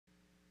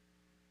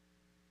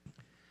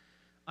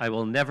I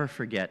will never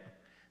forget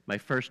my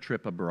first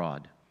trip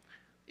abroad.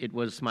 It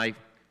was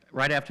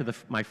right after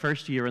my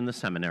first year in the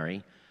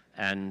seminary,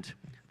 and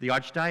the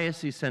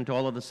Archdiocese sent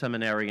all of the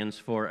seminarians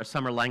for a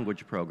summer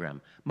language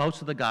program. Most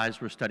of the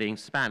guys were studying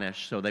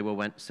Spanish, so they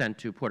were sent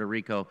to Puerto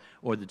Rico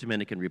or the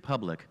Dominican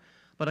Republic.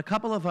 But a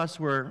couple of us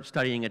were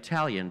studying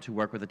Italian to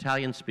work with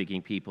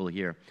Italian-speaking people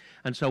here,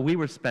 and so we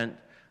were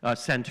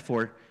sent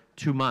for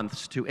 2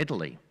 months to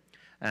Italy.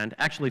 And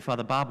actually,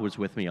 Father Bob was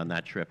with me on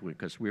that trip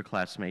because we were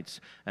classmates,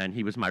 and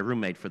he was my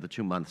roommate for the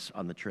 2 months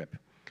on the trip.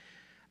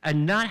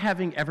 And not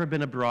having ever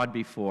been abroad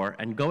before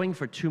and going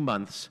for 2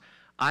 months,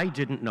 I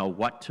didn't know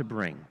what to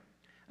bring.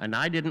 And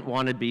I didn't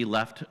want to be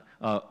left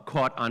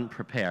caught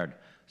unprepared.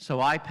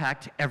 So I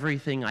packed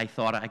everything I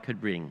thought I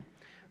could bring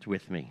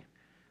with me.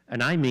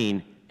 And I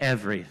mean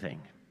everything.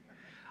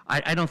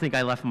 I don't think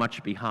I left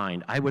much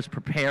behind. I was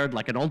prepared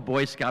like an old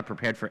Boy Scout,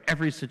 prepared for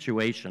every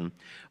situation.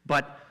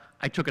 But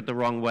I took it the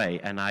wrong way,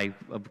 and I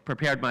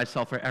prepared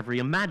myself for every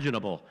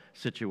imaginable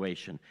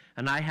situation.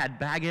 And I had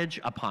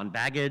baggage upon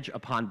baggage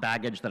upon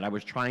baggage that I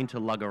was trying to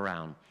lug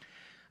around.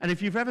 And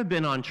if you've ever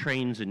been on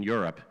trains in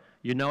Europe,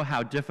 you know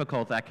how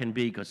difficult that can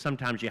be, because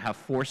sometimes you have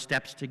 4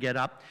 steps to get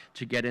up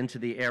to get into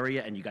the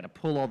area, and you got to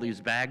pull all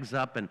these bags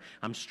up, and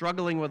I'm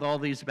struggling with all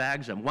these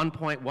bags. At one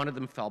point, one of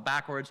them fell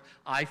backwards.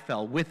 I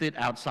fell with it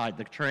outside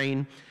the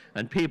train,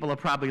 and people are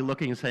probably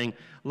looking and saying,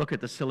 look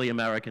at the silly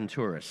American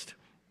tourist.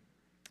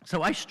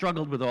 So I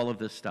struggled with all of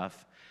this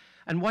stuff.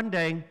 And one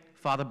day,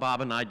 Father Bob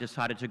and I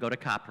decided to go to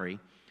Capri,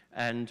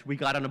 and we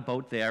got on a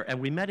boat there, and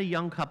we met a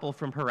young couple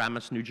from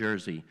Paramus, New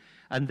Jersey.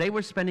 And they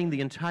were spending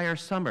the entire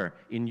summer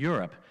in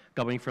Europe,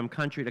 going from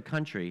country to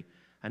country,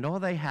 and all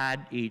they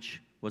had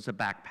each was a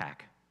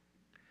backpack.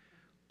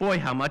 Boy,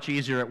 how much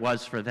easier it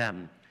was for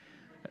them.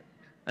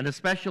 And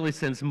especially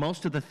since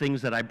most of the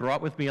things that I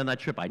brought with me on that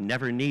trip I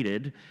never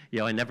needed.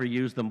 I never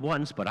used them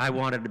once, but I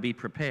wanted to be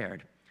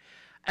prepared.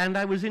 And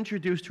I was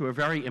introduced to a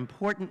very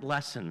important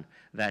lesson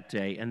that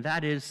day, and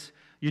that is,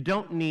 you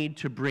don't need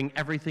to bring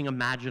everything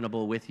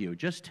imaginable with you.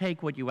 Just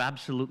take what you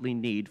absolutely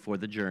need for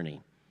the journey.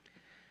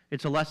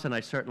 It's a lesson I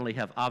certainly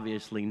have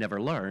obviously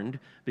never learned,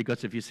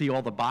 because if you see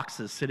all the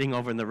boxes sitting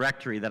over in the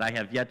rectory that I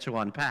have yet to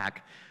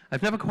unpack,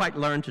 I've never quite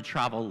learned to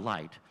travel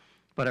light.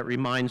 But it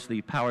reminds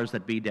the powers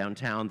that be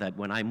downtown that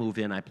when I move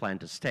in, I plan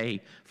to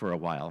stay for a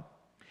while.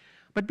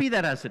 But be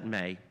that as it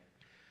may,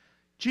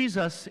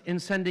 Jesus, in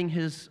sending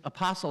his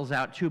apostles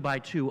out 2 by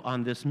 2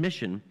 on this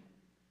mission,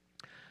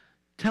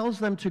 tells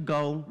them to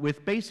go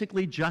with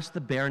basically just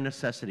the bare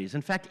necessities.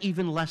 In fact,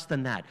 even less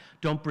than that.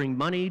 Don't bring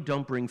money,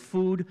 don't bring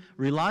food.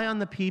 Rely on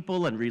the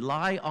people and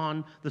rely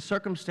on the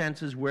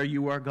circumstances where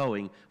you are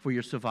going for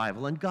your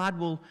survival. And God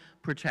will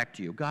protect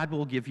you. God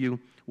will give you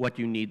what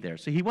you need there.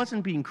 So he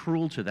wasn't being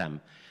cruel to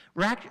them.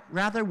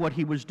 Rather, what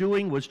he was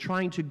doing was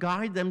trying to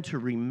guide them to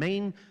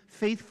remain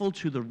faithful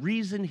to the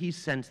reason he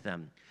sent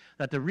them.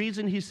 That the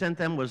reason he sent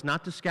them was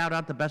not to scout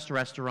out the best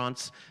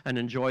restaurants and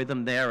enjoy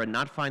them there and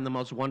not find the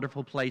most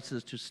wonderful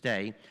places to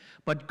stay,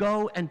 but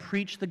go and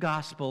preach the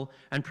gospel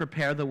and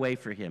prepare the way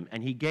for him.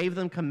 And he gave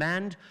them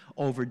command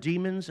over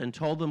demons and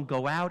told them,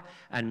 go out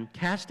and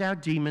cast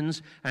out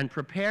demons and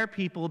prepare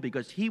people,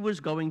 because he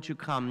was going to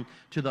come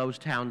to those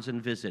towns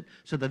and visit,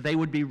 so that they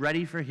would be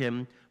ready for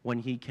him when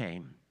he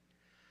came.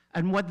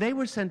 And what they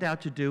were sent out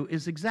to do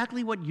is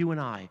exactly what you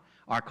and I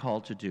are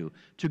called to do,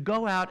 to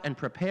go out and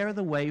prepare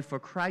the way for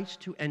Christ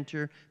to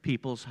enter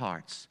people's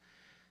hearts.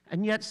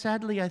 And yet,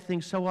 sadly, I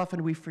think so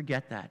often we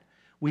forget that.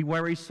 We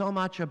worry so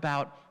much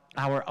about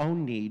our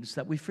own needs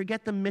that we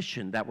forget the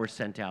mission that we're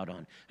sent out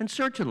on. And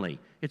certainly,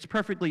 it's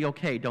perfectly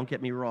okay, don't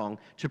get me wrong,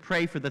 to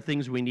pray for the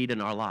things we need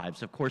in our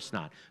lives. Of course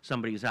not.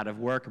 Somebody's out of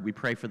work, we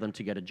pray for them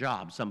to get a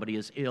job. Somebody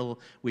is ill,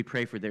 we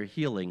pray for their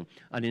healing.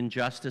 An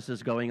injustice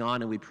is going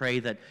on, and we pray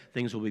that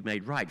things will be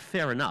made right.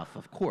 Fair enough,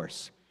 of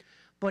course.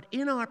 But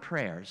in our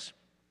prayers,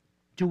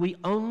 do we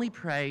only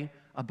pray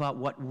about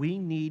what we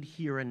need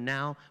here and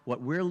now, what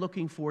we're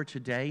looking for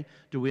today?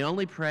 Do we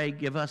only pray,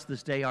 give us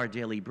this day our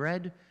daily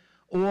bread?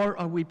 Or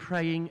are we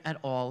praying at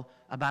all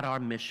about our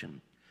mission?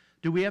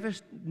 Do we ever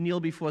kneel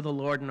before the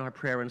Lord in our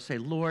prayer and say,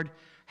 Lord,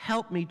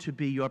 help me to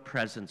be your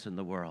presence in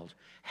the world.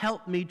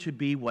 Help me to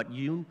be what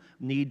you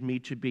need me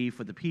to be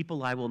for the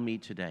people I will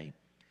meet today.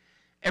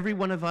 Every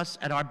one of us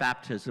at our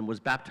baptism was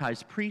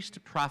baptized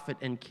priest, prophet,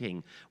 and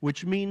king,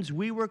 which means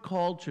we were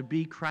called to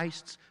be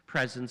Christ's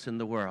presence in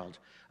the world.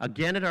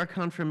 Again, at our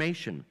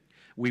confirmation,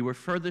 we were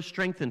further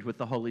strengthened with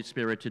the Holy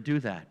Spirit to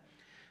do that.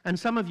 And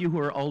some of you who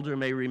are older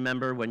may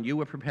remember when you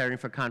were preparing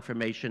for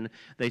confirmation,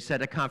 they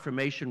said at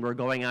confirmation we're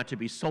going out to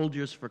be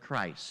soldiers for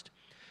Christ.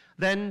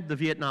 Then the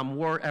Vietnam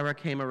War era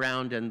came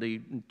around, and the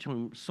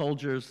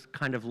soldiers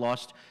kind of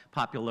lost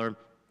popular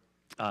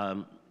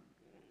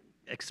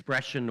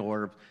expression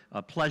or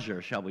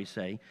pleasure, shall we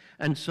say.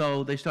 And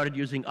so they started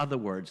using other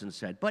words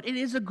instead. But it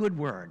is a good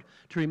word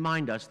to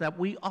remind us that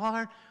we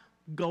are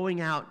going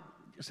out.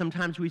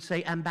 Sometimes we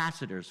say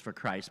ambassadors for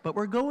Christ, but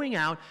we're going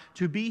out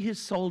to be his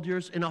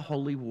soldiers in a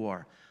holy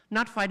war,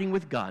 not fighting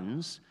with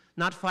guns,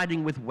 not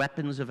fighting with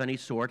weapons of any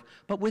sort,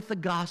 but with the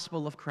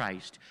gospel of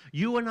Christ.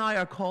 You and I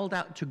are called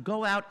out to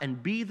go out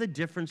and be the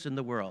difference in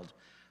the world.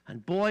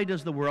 And boy,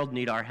 does the world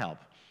need our help.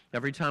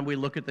 Every time we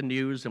look at the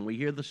news and we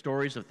hear the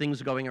stories of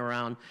things going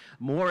around,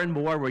 more and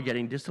more we're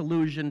getting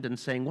disillusioned and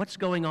saying, what's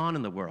going on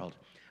in the world?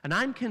 And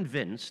I'm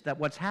convinced that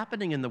what's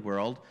happening in the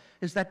world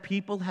is that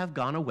people have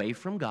gone away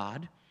from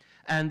God,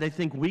 and they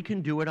think we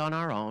can do it on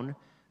our own,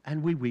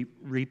 and we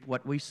reap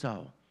what we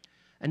sow.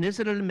 And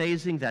isn't it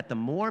amazing that the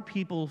more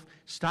people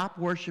stop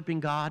worshiping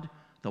God,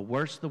 the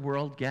worse the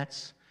world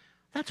gets?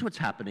 That's what's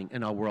happening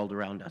in our world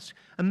around us.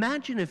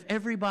 Imagine if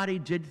everybody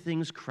did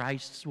things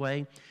Christ's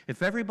way,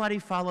 if everybody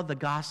followed the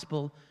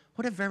gospel,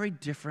 what a very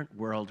different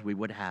world we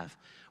would have.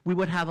 We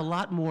would have a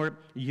lot more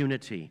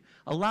unity.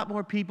 A lot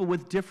more people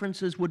with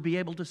differences would be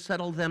able to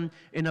settle them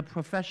in a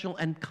professional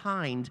and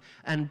kind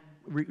and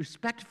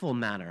respectful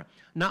manner,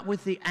 not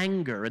with the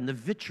anger and the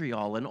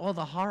vitriol and all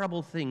the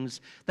horrible things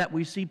that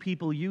we see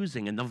people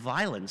using, and the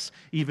violence,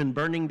 even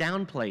burning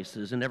down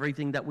places and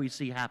everything that we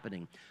see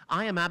happening.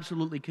 I am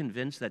absolutely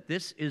convinced that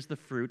this is the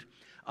fruit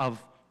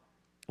of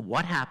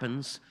what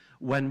happens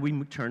when we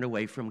turn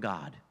away from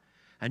God.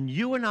 And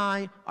you and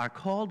I are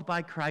called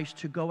by Christ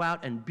to go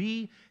out and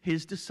be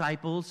his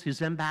disciples,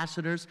 his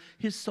ambassadors,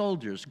 his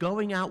soldiers,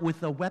 going out with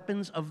the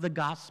weapons of the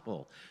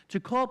gospel, to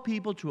call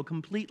people to a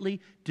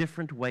completely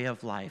different way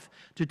of life,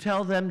 to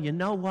tell them, you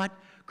know what,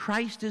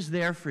 Christ is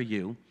there for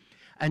you,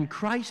 and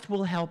Christ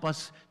will help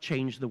us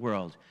change the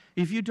world.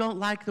 If you don't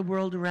like the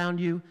world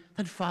around you,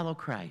 then follow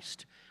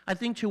Christ. I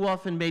think too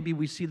often maybe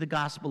we see the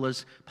gospel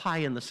as pie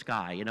in the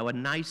sky, a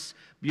nice,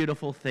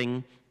 beautiful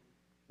thing,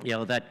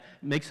 that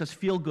makes us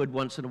feel good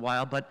once in a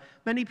while, but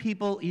many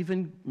people,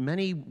 even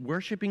many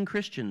worshiping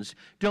Christians,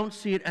 don't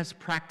see it as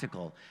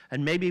practical.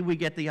 And maybe we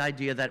get the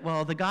idea that,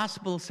 well, the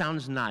gospel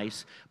sounds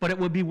nice, but it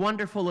would be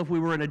wonderful if we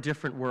were in a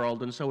different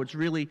world, and so it's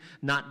really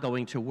not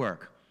going to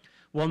work.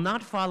 Well,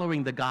 not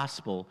following the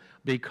gospel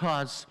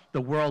because the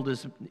world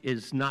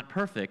is not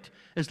perfect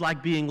is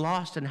like being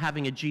lost and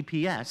having a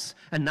GPS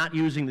and not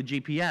using the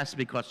GPS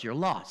because you're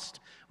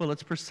lost. Well,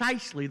 it's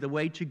precisely the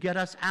way to get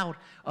us out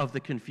of the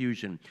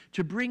confusion,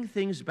 to bring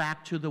things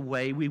back to the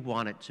way we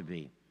want it to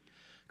be.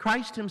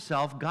 Christ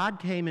himself, God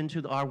came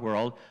into our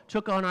world,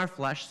 took on our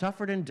flesh,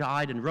 suffered and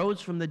died, and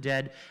rose from the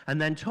dead,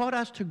 and then taught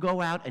us to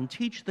go out and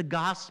teach the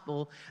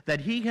gospel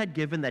that he had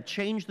given, that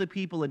changed the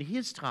people in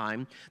his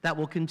time, that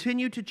will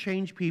continue to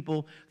change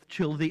people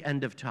till the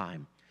end of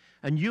time.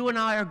 And you and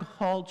I are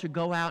called to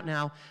go out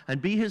now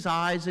and be his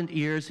eyes and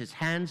ears, his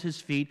hands, his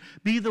feet,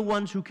 be the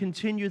ones who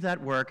continue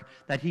that work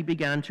that he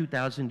began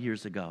 2,000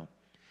 years ago.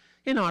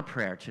 In our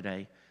prayer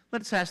today,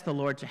 let's ask the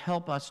Lord to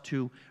help us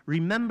to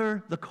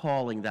remember the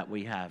calling that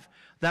we have,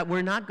 that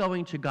we're not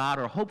going to God,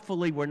 or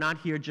hopefully we're not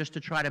here just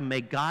to try to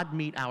make God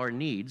meet our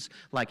needs,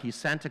 like he's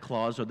Santa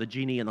Claus or the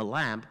genie in the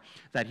lamp,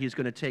 that he's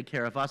going to take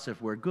care of us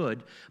if we're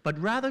good, but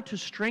rather to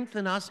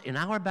strengthen us in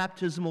our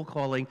baptismal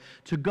calling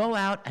to go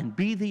out and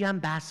be the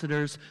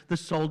ambassadors, the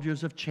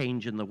soldiers of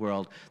change in the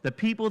world, the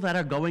people that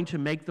are going to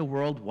make the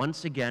world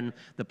once again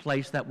the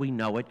place that we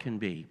know it can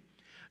be.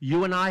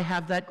 You and I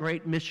have that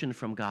great mission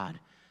from God.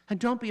 And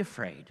don't be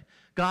afraid.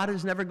 God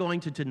is never going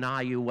to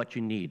deny you what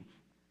you need.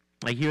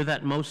 I hear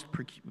that most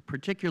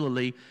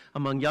particularly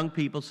among young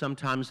people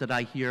sometimes that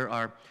I hear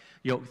are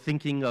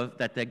thinking of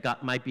that they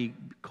might be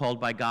called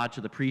by God to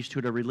the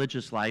priesthood or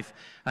religious life,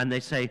 and they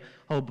say,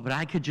 oh, but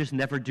I could just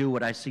never do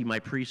what I see my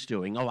priest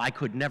doing. Oh, I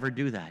could never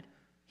do that.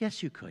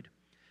 Yes, you could.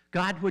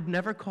 God would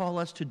never call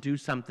us to do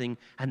something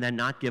and then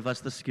not give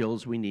us the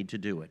skills we need to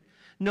do it.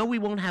 No, we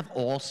won't have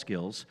all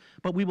skills,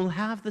 but we will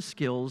have the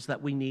skills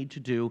that we need to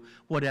do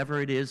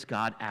whatever it is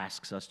God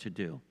asks us to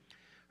do.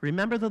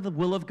 Remember that the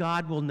will of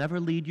God will never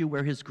lead you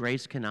where his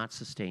grace cannot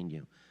sustain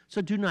you.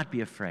 So do not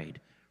be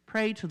afraid.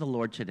 Pray to the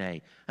Lord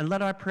today, and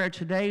let our prayer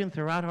today and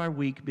throughout our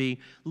week be,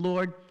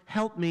 Lord,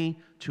 help me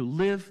to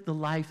live the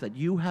life that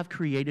you have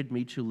created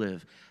me to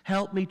live.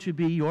 Help me to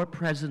be your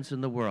presence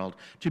in the world,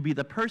 to be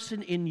the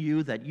person in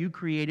you that you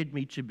created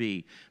me to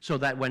be, so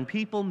that when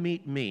people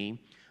meet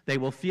me, they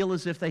will feel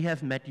as if they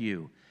have met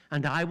you,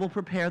 and I will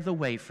prepare the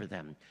way for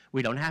them.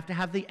 We don't have to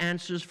have the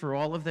answers for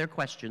all of their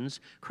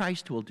questions.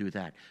 Christ will do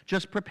that.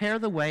 Just prepare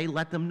the way,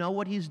 let them know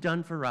what he's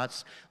done for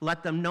us,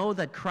 let them know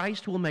that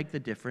Christ will make the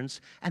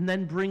difference, and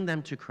then bring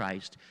them to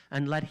Christ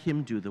and let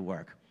him do the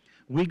work.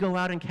 We go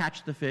out and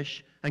catch the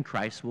fish, and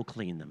Christ will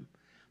clean them.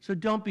 So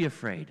don't be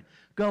afraid.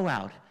 Go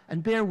out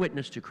and bear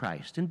witness to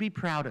Christ and be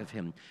proud of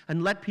him,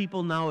 and let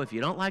people know if you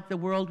don't like the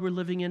world we're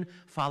living in,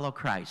 follow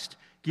Christ.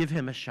 Give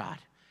him a shot.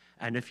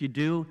 And if you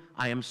do,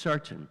 I am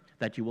certain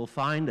that you will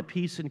find the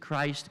peace in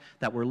Christ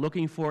that we're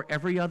looking for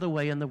every other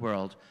way in the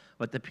world,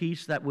 but the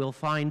peace that we'll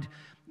find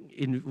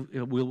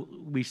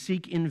we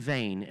seek in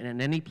vain and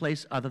in any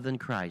place other than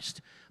Christ.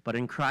 But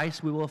in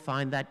Christ we will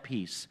find that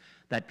peace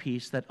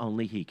that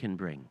only he can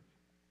bring.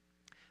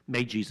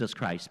 May Jesus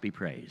Christ be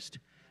praised,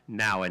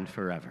 now and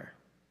forever.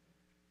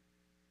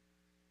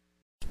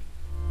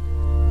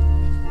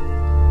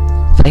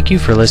 Thank you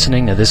for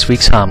listening to this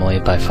week's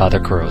homily by Father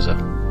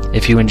Carrozza.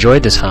 If you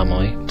enjoyed this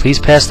homily, please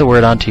pass the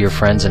word on to your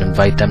friends and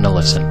invite them to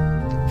listen.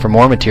 For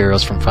more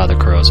materials from Father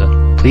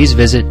Carrozza, please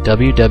visit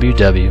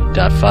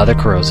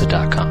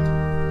www.fathercarrozza.com.